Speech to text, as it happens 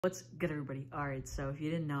What's good, everybody? Alright, so if you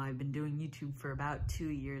didn't know, I've been doing YouTube for about 2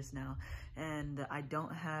 years now, and I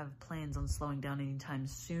don't have plans on slowing down anytime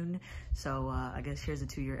soon, so I guess here's a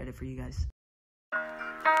 2-year edit for you guys.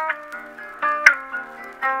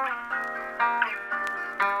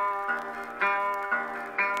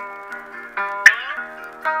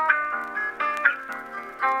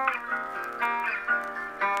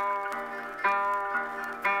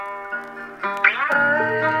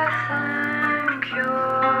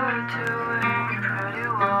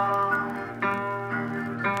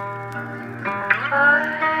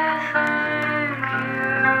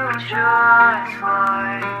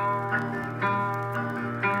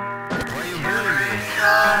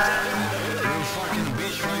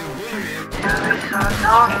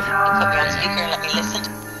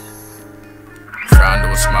 Frown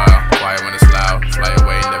to a smile, quiet when it's loud. Fly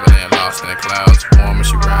away, never land lost in the clouds. Warm when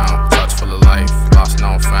she round, touch full of life. Lost and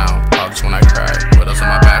unfound, hugs when I cry. Widows on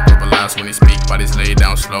my back, rubber lines when he speak. Bodies laid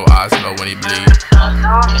down slow, eyes low when he bleed. Just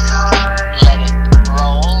let it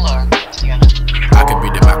roll, or I could be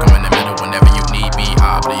the back, I'm in the middle whenever you need me.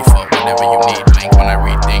 I'll bleed for whatever you need. Blink when I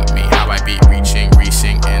rethink me. How I beat, reaching,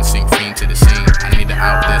 resync, and sink fiend to the scene. I need to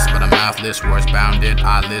out this, but I'm mouthless. Words bounded,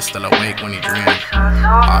 eyeless, still awake when he dreams.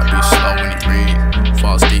 Heartbeat slow when he breathes.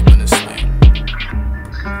 Falls deep in his sleep.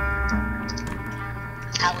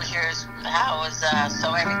 How was yours?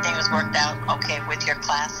 So everything was worked out okay with your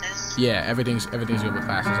classes? Yeah, everything's good with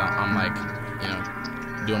classes. I'm like,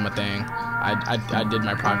 doing my thing. I did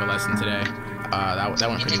my private lesson today. That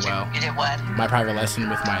went pretty well. You did what? My private lesson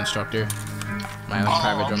with my instructor. My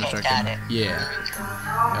private drum instructor. Got it. Yeah.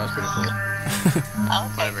 That was pretty cool.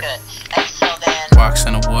 Okay, good. And so then... Walks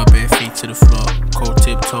in the wood, bare feet to the floor. Cold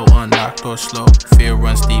tiptoe, unlocked or slow. Fear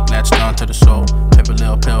runs deep, latched onto the soul. Pepper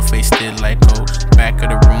little pale face, still like ghost. Back of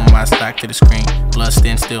the room, I stock to the screen. Blood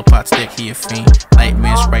stand still, pot stick, he a fiend.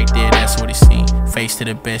 Nightmares right there, that's what he seen. Face to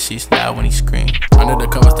the bed, she's loud when he scream. Under the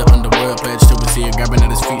covers, the underworld pledge to his ear. Grabbing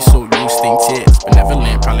at his feet, so you stink tears.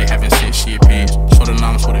 Benevolent, probably haven't since she appears. Shoulder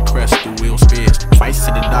noms with a crest through wheel spears. Fights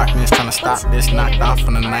to the darkness, trying to stop this. Knocked off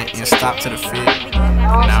in the night and stop to the fear.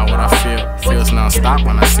 And now what I feel, feels non-stop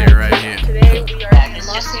when I see it right here. And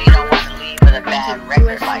it's just you don't want to leave with a bad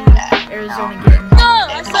record like that. Arizona Oh,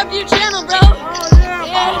 I sub your channel, bro.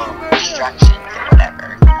 Follow instructions or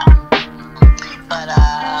whatever, But,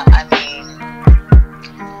 I mean,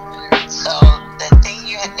 so the thing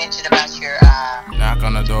you had mentioned about your, Knock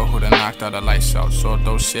on the door, who done knocked all the lights out. So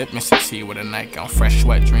those shit, Mr. T with a nightgown. Fresh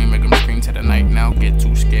sweat, dream, make him scream to the night now. Get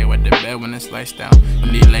too scared with the bed when it's lights down.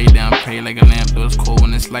 When they lay down, pray like a lamp, doors cold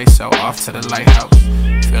when it's lights out. Off to the lighthouse,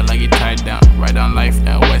 feel like he tied down. Right on life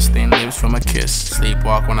now, West End lives from a kiss.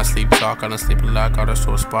 Sleepwalk when I sleep talk, I don't sleep a lot. Got a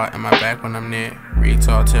sore spot in my back when I'm near. Read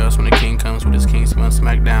tall tales when the king comes with his kingsman.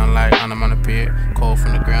 Smack down like on him on the pier. Cold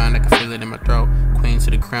from the ground, I can feel it in my throat. Queen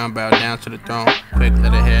to the crown, bow down to the throne. Quick,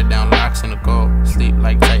 let her hair down, locks in the gold. Sleep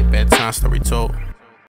like tight, bedtime story told.